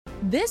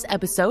This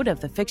episode of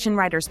the Fiction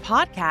Writers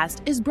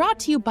Podcast is brought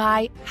to you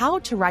by How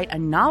to Write a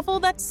Novel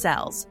That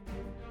Sells.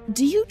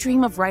 Do you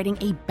dream of writing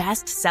a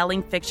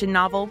best-selling fiction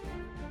novel?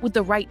 With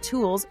the right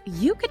tools,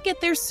 you could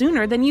get there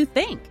sooner than you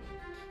think.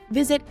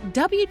 Visit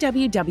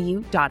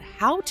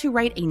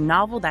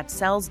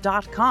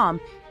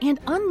www.howtowriteanovelthatsells.com and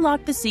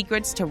unlock the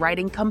secrets to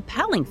writing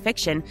compelling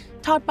fiction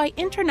taught by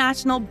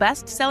international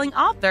best-selling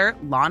author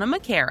Lana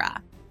McCara.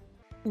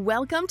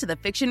 Welcome to the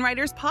Fiction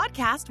Writers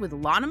Podcast with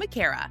Lana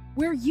McCara,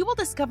 where you will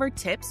discover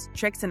tips,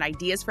 tricks, and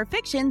ideas for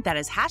fiction that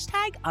is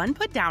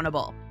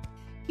 #unputdownable.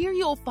 Here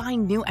you'll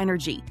find new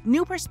energy,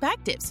 new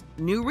perspectives,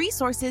 new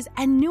resources,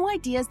 and new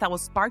ideas that will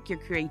spark your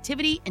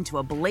creativity into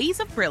a blaze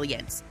of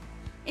brilliance.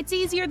 It's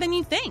easier than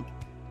you think.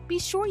 Be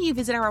sure you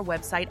visit our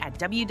website at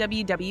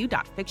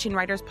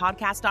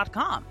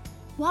www.fictionwriterspodcast.com.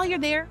 While you're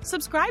there,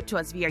 subscribe to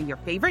us via your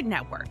favorite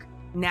network.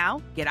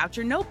 Now, get out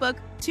your notebook,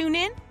 tune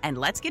in, and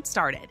let's get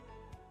started.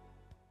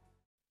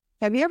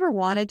 Have you ever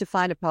wanted to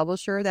find a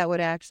publisher that would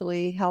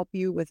actually help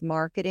you with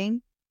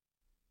marketing?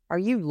 Are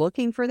you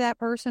looking for that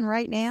person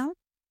right now?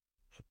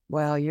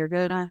 Well, you're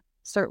going to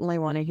certainly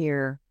want to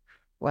hear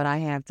what I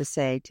have to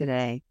say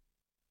today.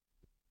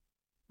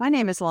 My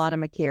name is Lana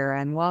McCara,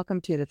 and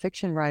welcome to the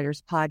Fiction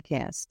Writers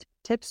Podcast.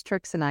 Tips,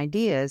 tricks, and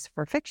ideas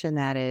for fiction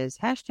that is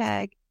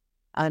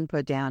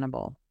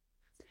 #unputdownable.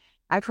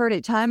 I've heard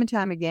it time and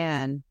time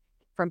again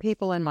from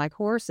people in my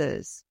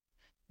courses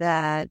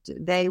that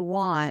they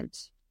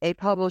want a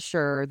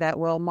publisher that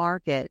will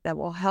market, that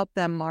will help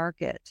them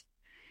market.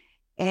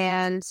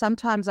 And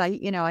sometimes I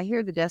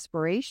hear the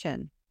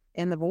desperation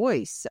in the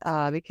voice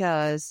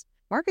because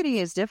marketing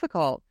is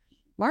difficult.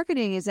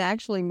 Marketing is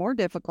actually more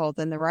difficult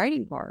than the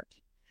writing part.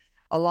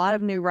 A lot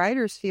of new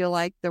writers feel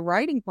like the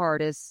writing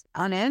part is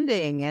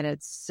unending and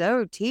it's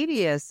so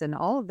tedious and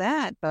all of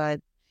that.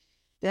 But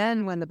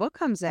then when the book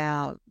comes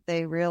out,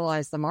 they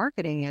realize the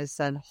marketing is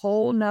a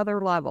whole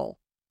nother level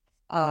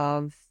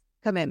of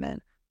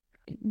commitment.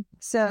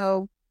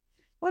 So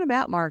what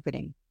about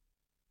marketing?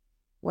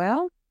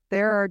 Well,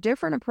 there are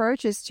different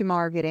approaches to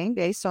marketing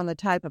based on the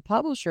type of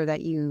publisher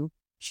that you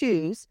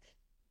choose.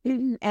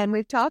 And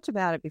we've talked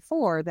about it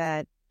before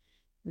that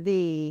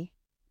there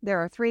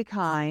are three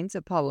kinds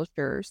of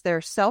publishers.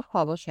 There's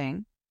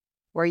self-publishing,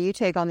 where you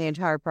take on the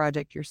entire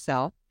project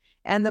yourself,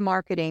 and the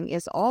marketing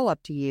is all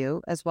up to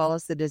you, as well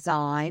as the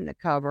design, the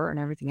cover, and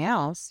everything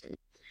else.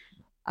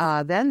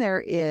 Then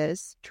there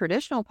is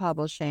traditional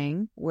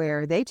publishing,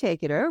 where they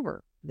take it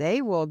over.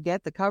 They will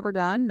get the cover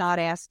done, not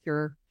ask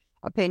your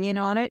opinion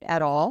on it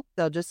at all.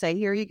 They'll just say,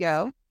 here you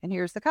go, and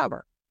here's the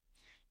cover.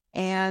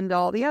 And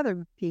all the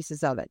other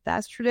pieces of it.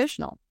 That's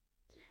traditional.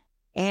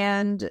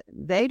 And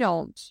they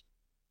don't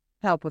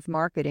help with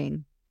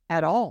marketing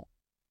at all.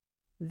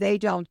 They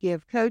don't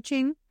give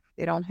coaching.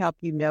 They don't help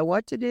you know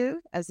what to do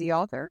as the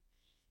author.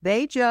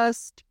 They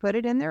just put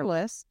it in their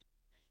list,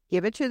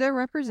 give it to their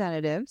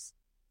representatives,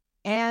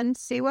 and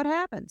see what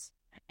happens.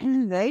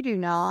 They do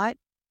not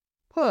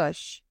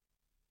push,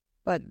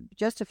 but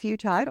just a few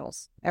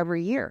titles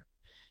every year.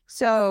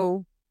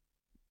 So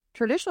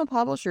traditional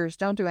publishers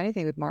don't do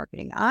anything with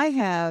marketing.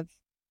 I've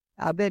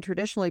been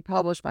traditionally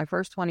published my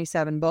first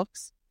 27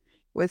 books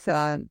with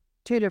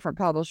two different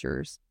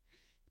publishers,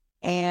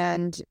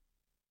 and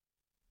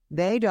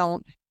they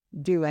don't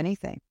do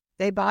anything.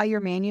 They buy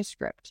your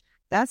manuscript.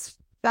 That's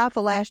about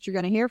the last you're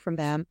going to hear from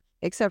them,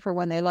 except for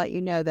when they let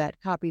you know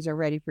that copies are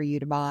ready for you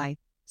to buy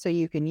so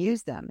you can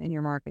use them in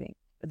your marketing.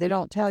 But they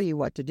don't tell you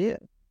what to do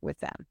with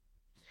them.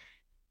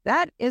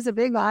 That is a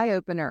big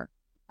eye-opener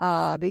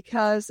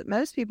because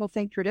most people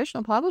think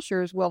traditional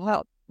publishers will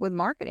help with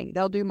marketing.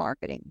 They'll do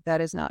marketing.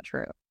 That is not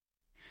true.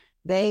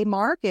 They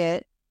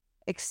market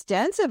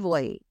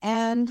extensively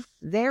and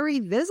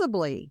very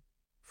visibly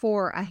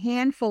for a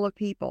handful of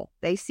people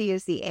they see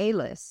as the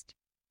A-list.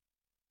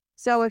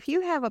 So if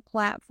you have a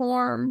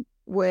platform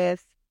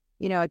with,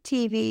 a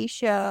TV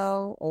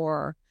show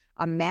or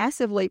a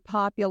massively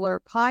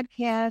popular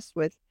podcast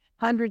with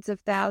hundreds of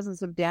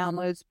thousands of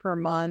downloads per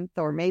month,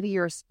 or maybe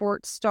you're a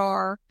sports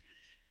star,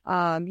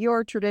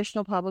 your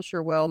traditional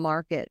publisher will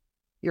market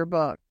your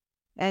book.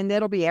 And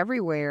it'll be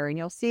everywhere, and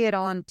you'll see it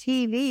on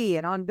TV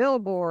and on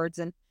billboards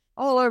and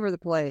all over the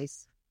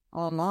place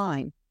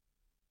online.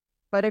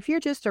 But if you're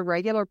just a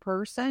regular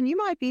person, you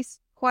might be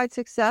quite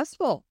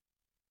successful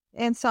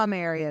in some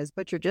areas,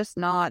 but you're just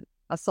not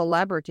a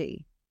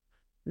celebrity.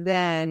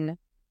 Then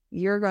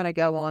you're going to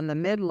go on the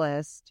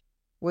mid-list,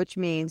 which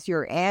means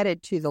you're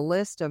added to the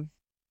list of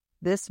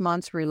this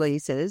month's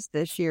releases,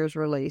 this year's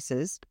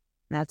releases.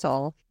 That's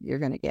all you're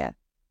going to get.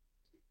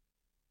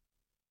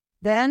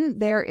 Then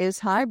there is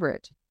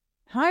hybrid.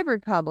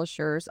 Hybrid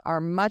publishers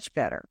are much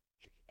better,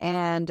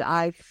 and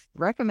I've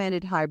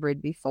recommended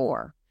hybrid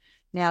before.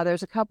 Now,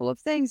 there's a couple of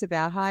things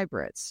about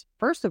hybrids.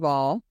 First of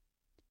all,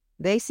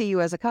 they see you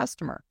as a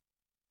customer,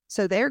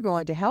 so they're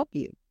going to help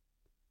you.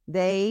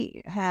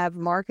 They have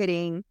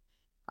marketing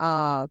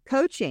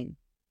coaching.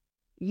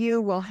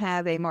 You will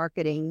have a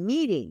marketing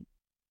meeting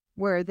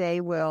where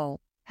they will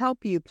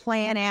help you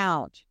plan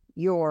out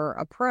your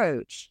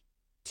approach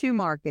to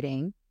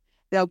marketing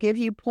They'll give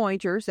you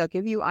pointers. They'll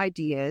give you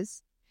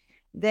ideas.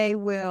 They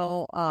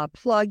will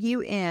plug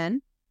you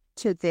in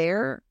to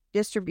their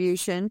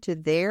distribution, to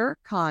their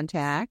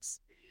contacts,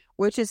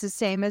 which is the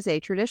same as a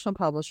traditional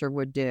publisher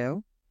would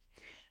do.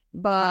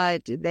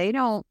 But they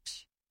don't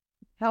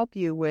help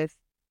you with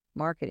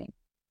marketing.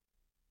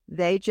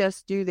 They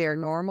just do their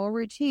normal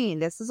routine.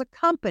 This is a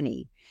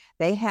company.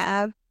 They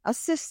have a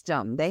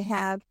system. They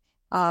have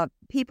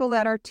people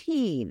that are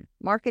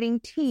marketing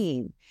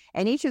team.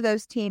 And each of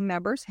those team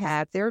members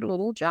have their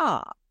little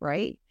job,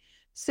 right?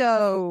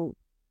 So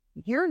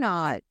you're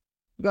not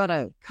going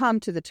to come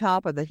to the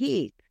top of the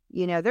heap.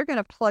 They're going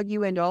to plug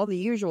you into all the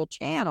usual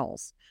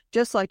channels,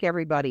 just like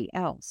everybody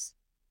else.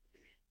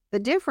 The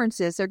difference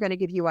is they're going to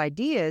give you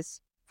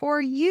ideas for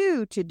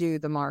you to do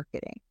the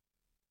marketing.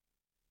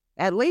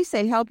 At least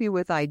they help you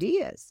with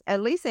ideas.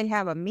 At least they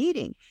have a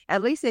meeting.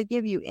 At least they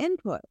give you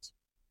input.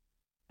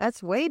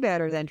 That's way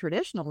better than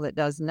traditional that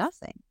does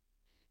nothing.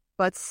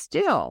 But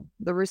still,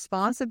 the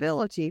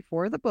responsibility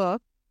for the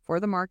book, for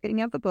the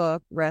marketing of the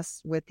book,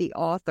 rests with the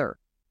author.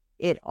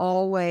 It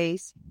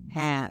always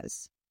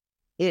has.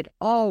 It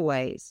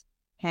always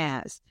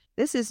has.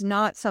 This is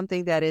not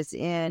something that is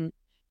in,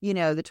 the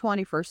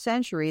 21st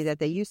century that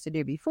they used to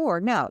do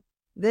before. No,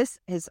 this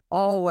has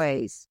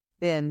always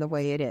been the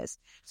way it is.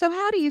 So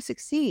how do you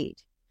succeed?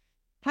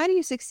 How do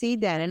you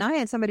succeed then? And I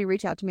had somebody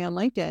reach out to me on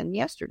LinkedIn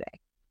yesterday.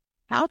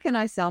 How can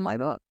I sell my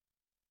book?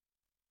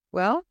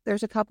 Well,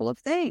 there's a couple of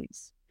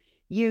things.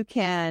 You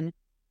can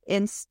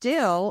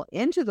instill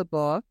into the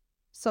book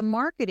some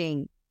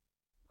marketing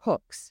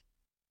hooks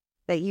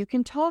that you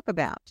can talk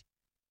about.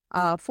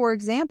 For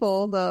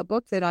example, the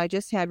book that I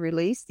just had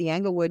released, The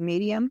Englewood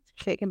Medium,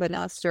 Shaken But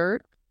Not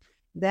Stirred,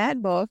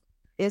 that book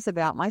is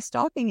about my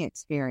stalking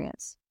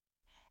experience.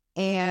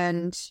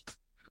 And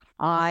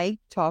I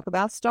talk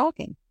about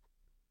stalking.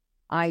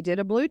 I did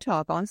a Blue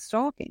Talk on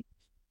stalking.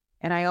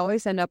 And I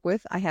always end up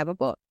with, I have a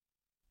book.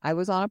 I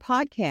was on a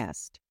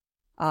podcast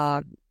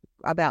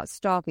about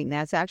stalking.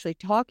 That's actually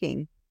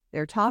talking.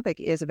 Their topic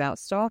is about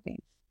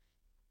stalking.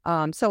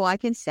 So I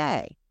can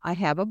say, I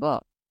have a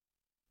book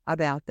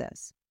about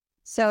this.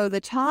 So the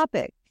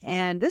topic,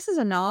 and this is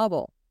a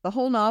novel. The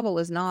whole novel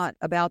is not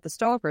about the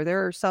stalker.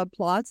 There are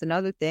subplots and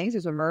other things.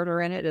 There's a murder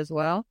in it as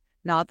well,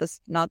 not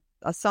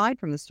aside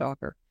from the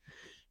stalker.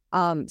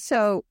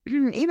 So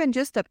even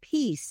just a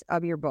piece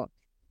of your book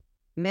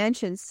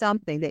mentions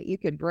something that you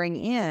could bring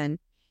in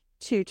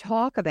to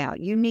talk about.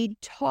 You need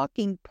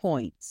talking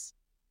points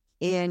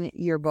in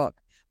your book,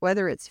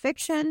 whether it's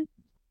fiction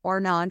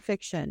or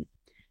nonfiction.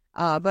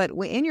 But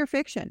in your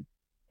fiction,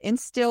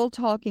 instill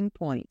talking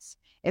points.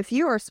 If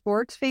you're a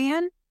sports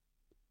fan,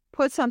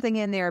 put something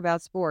in there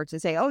about sports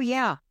and say, oh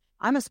yeah,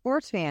 I'm a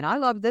sports fan. I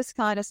love this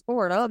kind of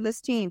sport. I love this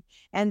team.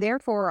 And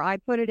therefore, I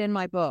put it in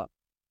my book.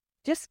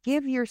 Just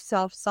give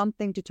yourself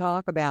something to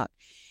talk about.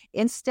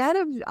 Instead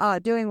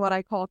of doing what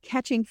I call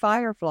catching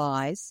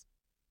fireflies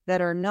that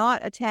are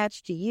not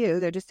attached to you,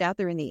 they're just out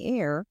there in the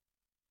air,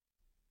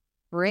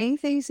 bring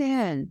things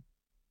in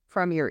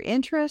from your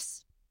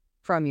interests,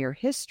 from your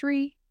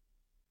history,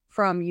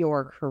 from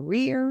your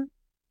career,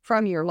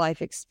 from your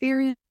life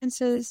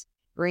experiences.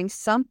 Bring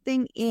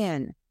something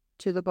in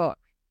to the book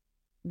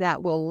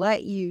that will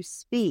let you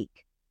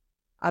speak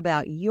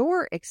about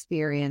your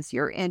experience,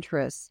 your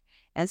interests,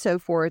 and so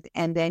forth,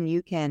 and then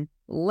you can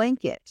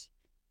link it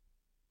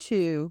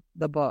to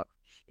the book.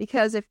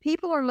 Because if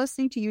people are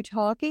listening to you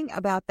talking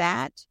about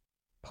that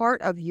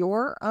part of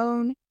your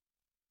own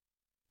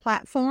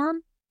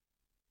platform,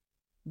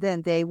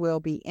 then they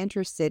will be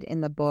interested in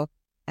the book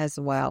as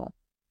well.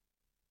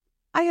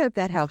 I hope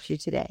that helps you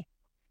today.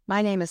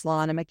 My name is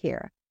Lana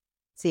McCara.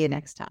 See you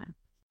next time.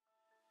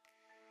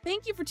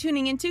 Thank you for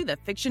tuning into the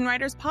Fiction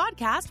Writers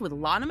Podcast with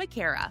Lana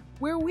McCara,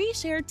 where we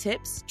share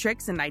tips,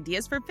 tricks, and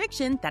ideas for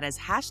fiction that is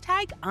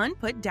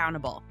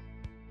 #unputdownable.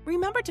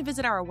 Remember to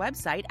visit our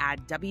website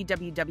at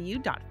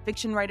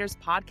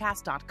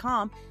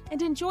www.fictionwriterspodcast.com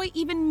and enjoy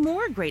even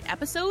more great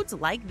episodes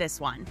like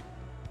this one.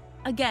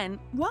 Again,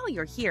 while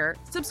you're here,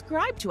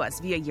 subscribe to us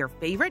via your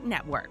favorite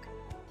network.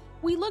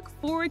 We look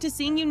forward to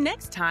seeing you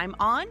next time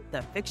on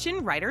the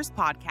Fiction Writers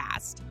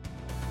Podcast.